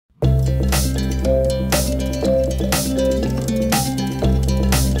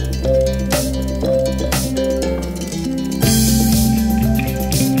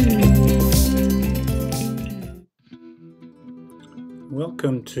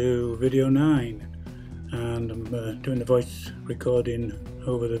welcome to video 9, and I'm doing the voice recording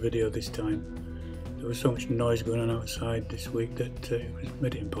over the video this time. There was so much noise going on outside this week that it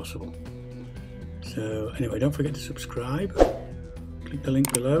made it impossible. So anyway, don't forget to subscribe, click the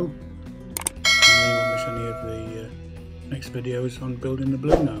link below, and then you won't miss any of the next videos on building the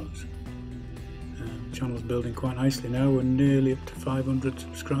Bluenose. The channel's building quite nicely now. We're nearly up to 500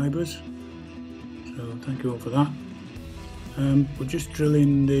 subscribers, so thank you all for that. We're just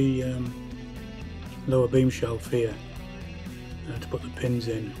drilling the lower beam shelf here to put the pins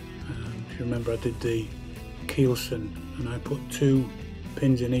in. If you remember, I did the keelson and I put 2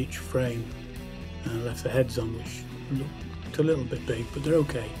 pins in each frame and left the heads on, which looked a little bit big, but they're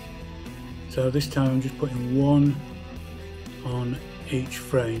okay. So this time I'm just putting 1 on each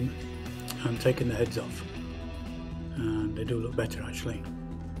frame and taking the heads off, and they do look better actually.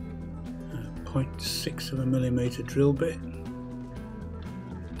 0.6 of a millimeter drill bit.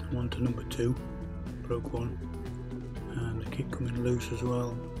 I'm on to number 2, broke one, and they keep coming loose as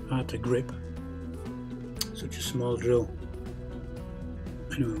well. Hard to grip, such a small drill.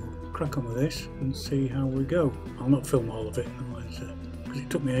 Anyway, we'll crack on with this and see how we go. I'll not film all of it, because it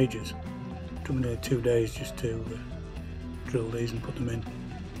took me ages. It took me nearly 2 days just to drill these and put them in.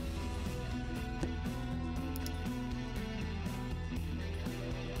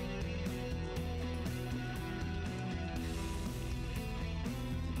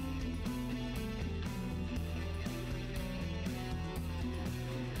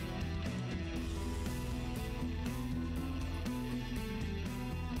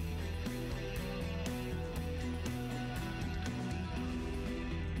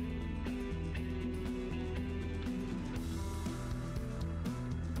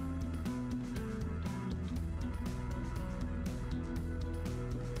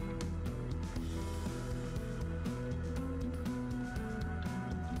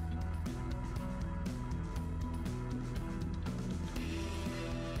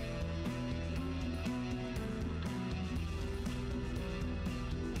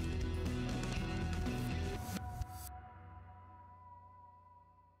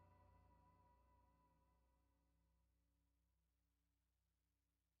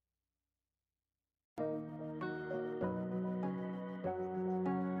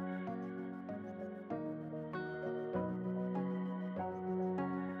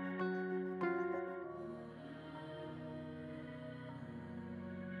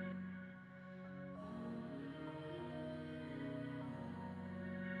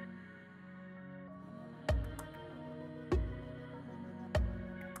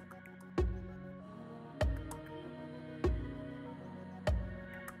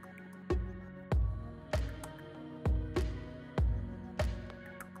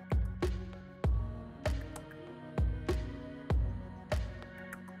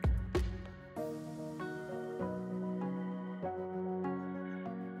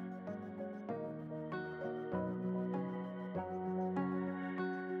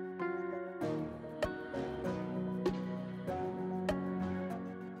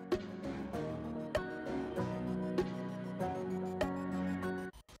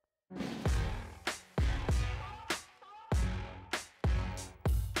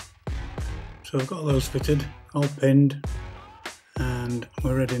 So I've got those fitted, all pinned, and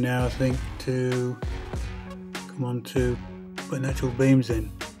we're ready now, I think, to come on to putting actual beams in,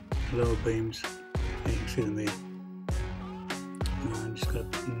 the lower beams. You can see them here. I'm just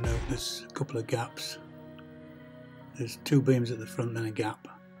going to note there's a couple of gaps. There's 2 beams at the front, then a gap,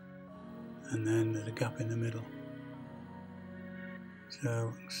 and then there's a gap in the middle.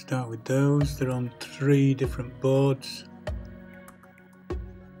 So start with those. They're on 3 different boards.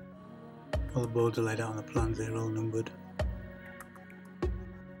 All the boards are laid out on the plans, they're all numbered.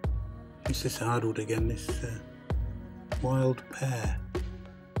 It's this hardwood again, this wild pear.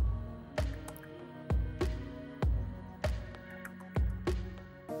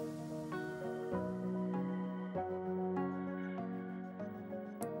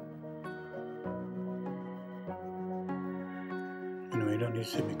 Anyway, you don't need to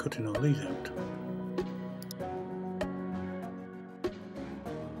see me cutting all these out.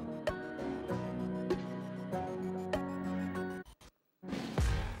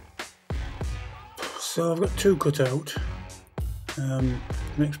 So I've got 2 cut out. The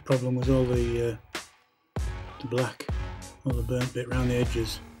next problem was all the black, all the burnt bit around the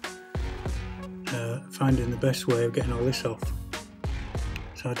edges. Finding the best way of getting all this off.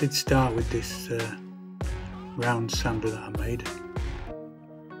 So I did start with this round sander that I made.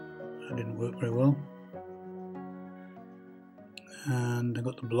 That didn't work very well. And I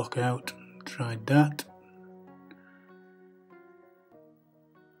got the block out, tried that.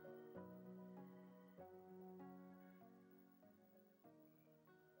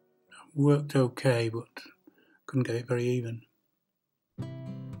 worked okay, but couldn't get it very even.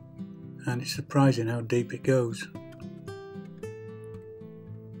 And it's surprising how deep it goes.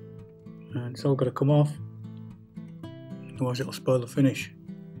 And it's all got to come off, otherwise it'll spoil the finish.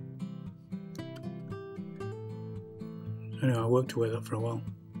 Anyway, I worked away that for a while.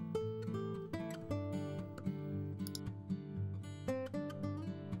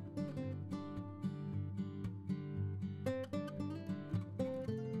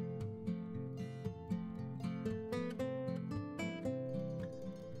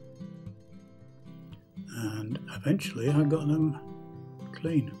 And eventually I got them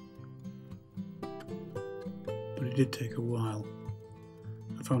clean, but it did take a while.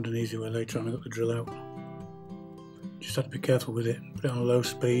 I found an easy way later on. I got the drill out. Just had to be careful with it, put it on a low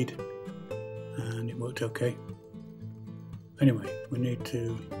speed, and it worked okay. Anyway, we need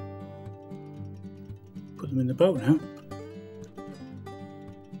to put them in the boat now.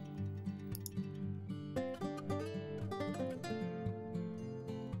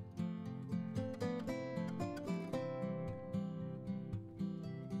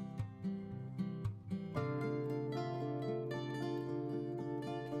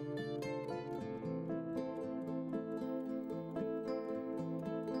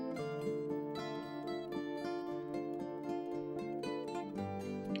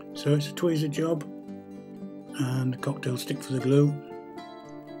 So it's a tweezer job and a cocktail stick for the glue,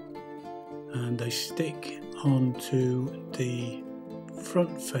 and they stick onto the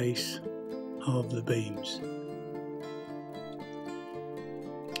front face of the beams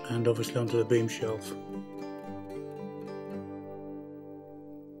and obviously onto the beam shelf.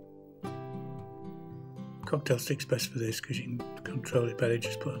 Cocktail stick's best for this because you can control it better.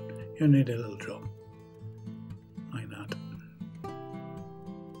 Just put, you need a little drop like that.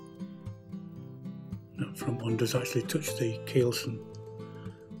 That front one does actually touch the keelson,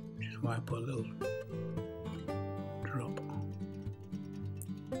 which is why I put a little drop.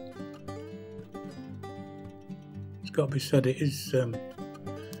 It's got to be said, it is a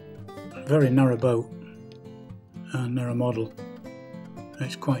very narrow boat and narrow model.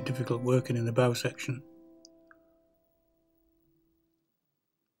 It's quite difficult working in the bow section.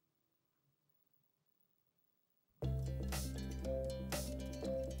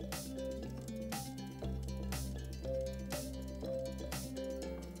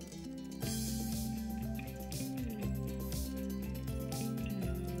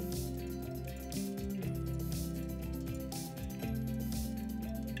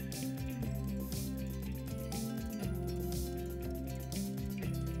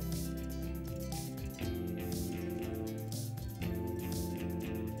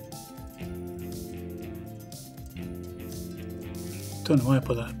 Don't know why I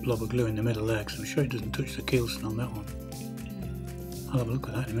put that blob of glue in the middle there, because I'm sure it doesn't touch the keelson on that one. I'll have a look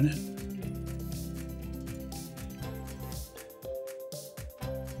at that in a minute.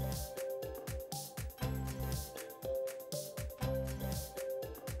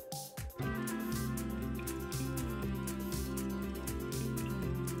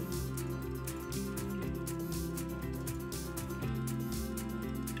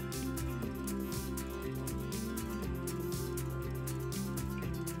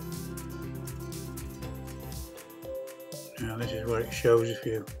 Now this is where it shows if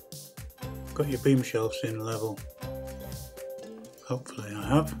you've got your beam shelves in level. Hopefully I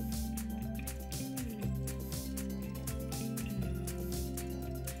have.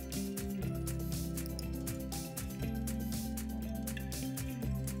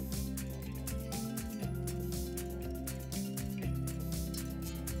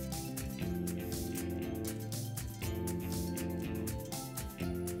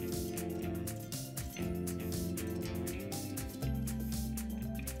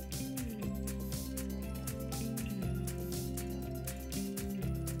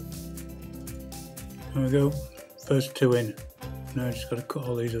 There we go, first two in. Now I just got to cut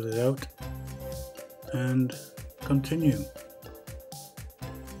all these others out and continue.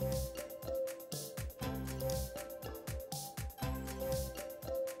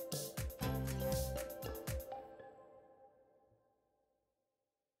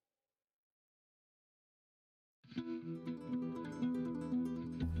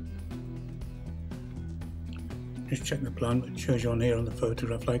 Just check the plan, it shows you on here on the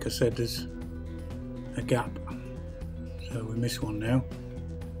photograph. Like I said, there's a gap, so we miss one now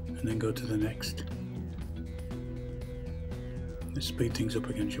and then go to the next. Let's speed things up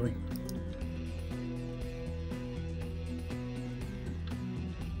again, shall we?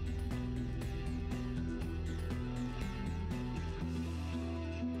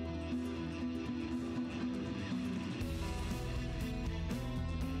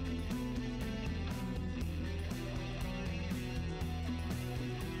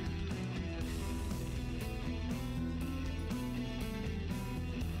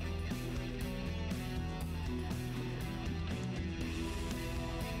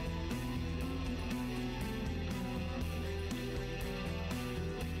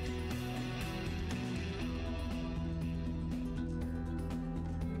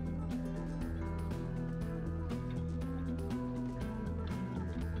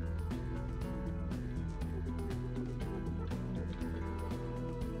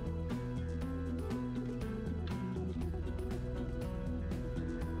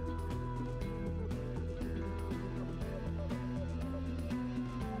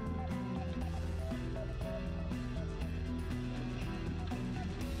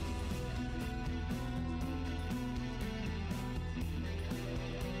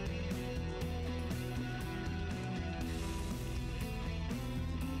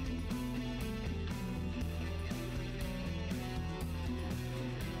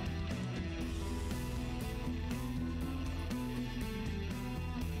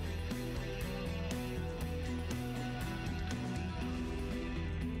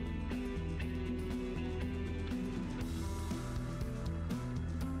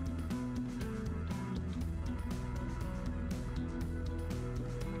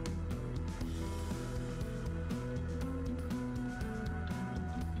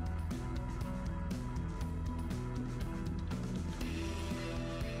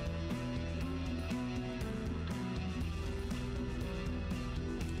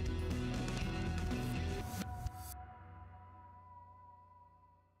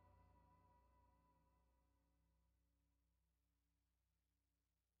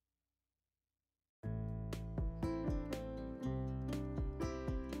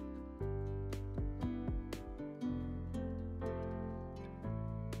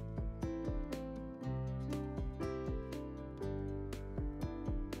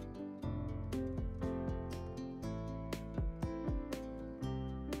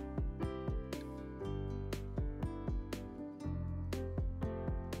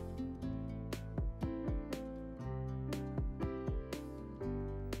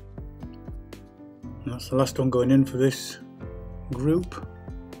 And that's the last one going in for this group.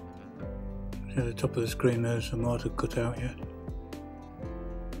 At the top of the screen there's some more to cut out yet.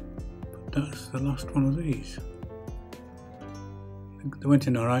 But that's the last one of these. I think they went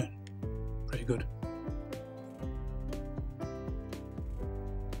in alright. Pretty good.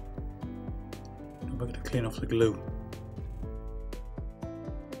 I'm going to clean off the glue.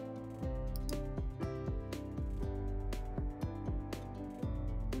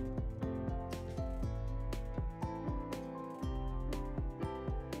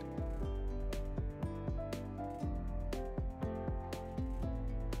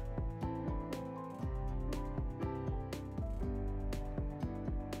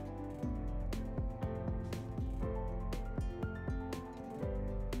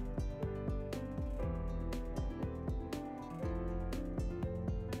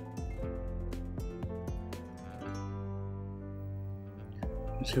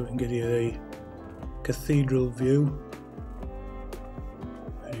 See if we can get you the cathedral view.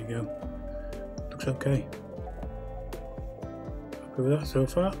 There you go. Looks okay. Happy with that so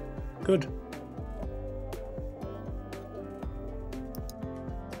far? Good.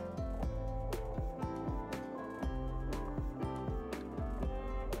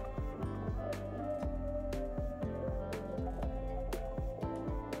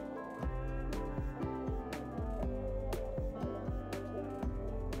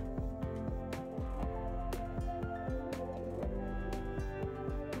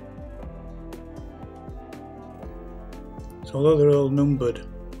 So although they're all numbered,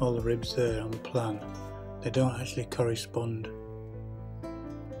 all the ribs there on the plan, they don't actually correspond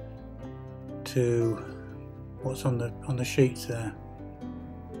to what's on the sheets there.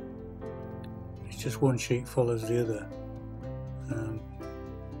 It's just one sheet follows the other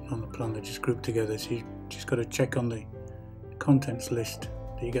on the plan. They're just grouped together, so you just got to check on the contents list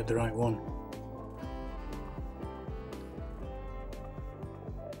that you get the right one.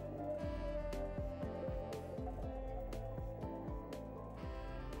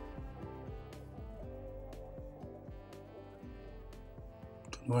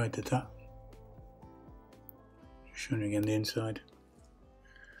 Why I did that. Showing again the inside.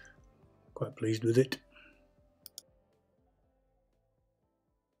 Quite pleased with it.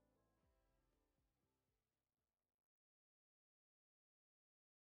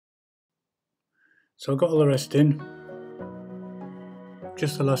 So I got all the rest in.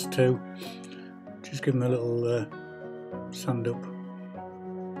 Just the last two. Just give them a little sand up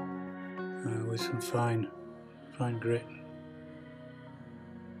with some fine grit.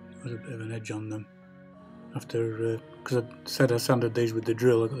 There's a bit of an edge on them after, because I said I sanded these with the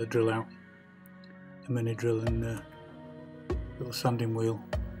drill. I got the drill out, the mini drill and the little sanding wheel.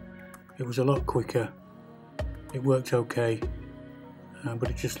 It was a lot quicker, it worked okay, but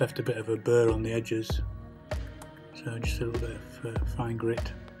it just left a bit of a burr on the edges, so just a little bit of fine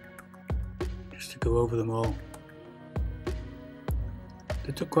grit just to go over them all.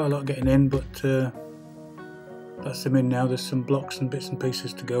 They took quite a lot getting in, but that's them in now. There's some blocks and bits and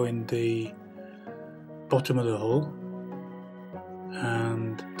pieces to go in the bottom of the hull,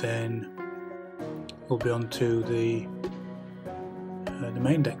 and then we'll be on to the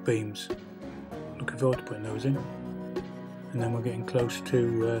main deck beams. Looking forward to putting those in, and then we're getting close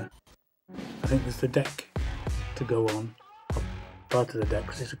to I think there's the deck to go on, part of the deck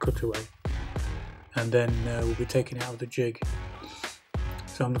because it's a cutaway, and then we'll be taking it out of the jig,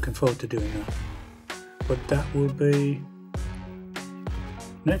 so I'm looking forward to doing that. But that will be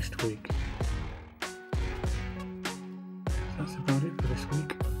next week. That's about it for this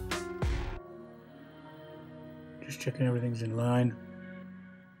week. Just checking everything's in line.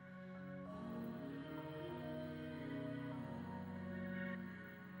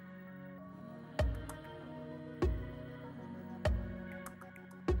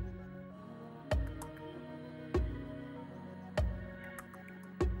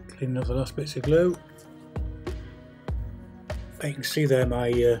 Cleaning off the last bits of glue. You can see there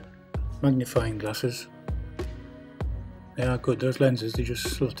my magnifying glasses. They are good, those lenses, they just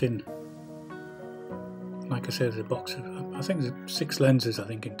slot in. Like I said, there's a box of, I think there's 6 lenses I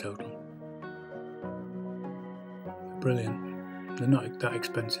think in total. Brilliant. They're not that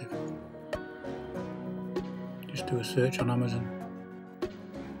expensive. Just do a search on Amazon.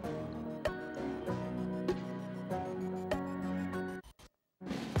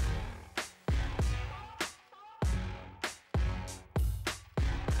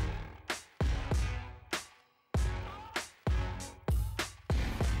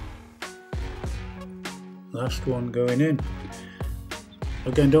 Last one going in.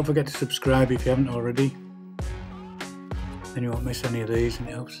 Again, don't forget to subscribe if you haven't already, then you won't miss any of these, and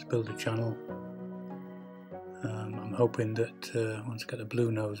it helps us build the channel. I'm hoping that once I get the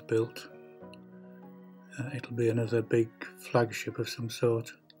Bluenose built, it'll be another big flagship of some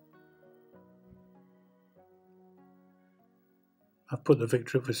sort. I've put the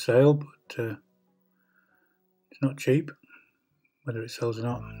Victory up for sale, but it's not cheap. Whether it sells or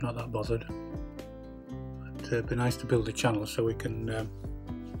not, I'm not that bothered. But it'd be nice to build a channel so we can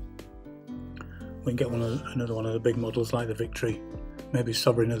get another one of the big models like the Victory, maybe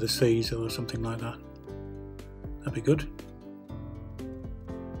Sovereign of the Seas or something like that. That'd be good.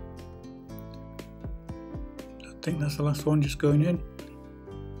 I think that's the last one just going in.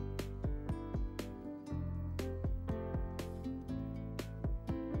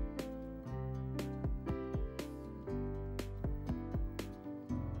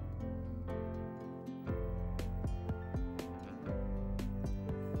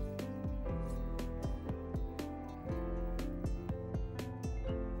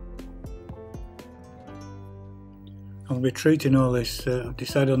 I'll be treating all this. I've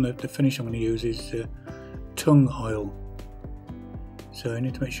decided on the finish I'm going to use is tongue oil. So I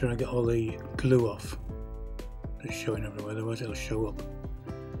need to make sure I get all the glue off that's showing everywhere, otherwise it'll show up.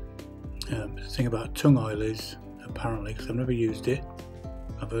 The thing about tongue oil is, apparently, because I've never used it,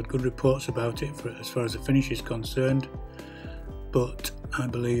 I've heard good reports about it as far as the finish is concerned, but I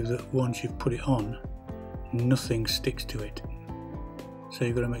believe that once you've put it on, nothing sticks to it. So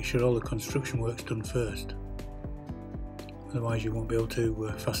you've got to make sure all the construction work's done first. Otherwise you won't be able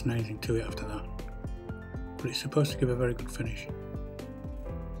to fasten anything to it after that. But it's supposed to give a very good finish.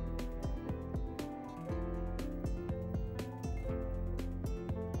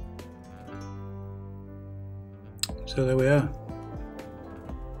 So there we are.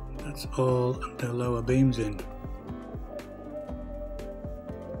 That's all the lower beams in.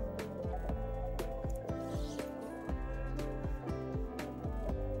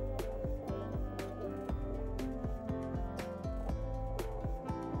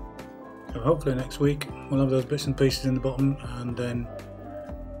 So hopefully next week we'll have those bits and pieces in the bottom, and then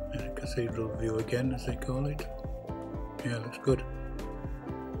a cathedral view again, as they call it. Yeah, looks good.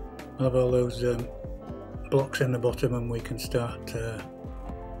 We'll have all those blocks in the bottom, and we can start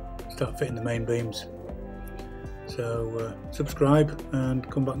fitting the main beams. So subscribe and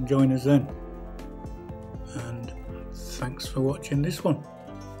come back and join us then. And thanks for watching this one.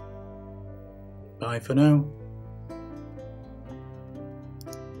 Bye for now.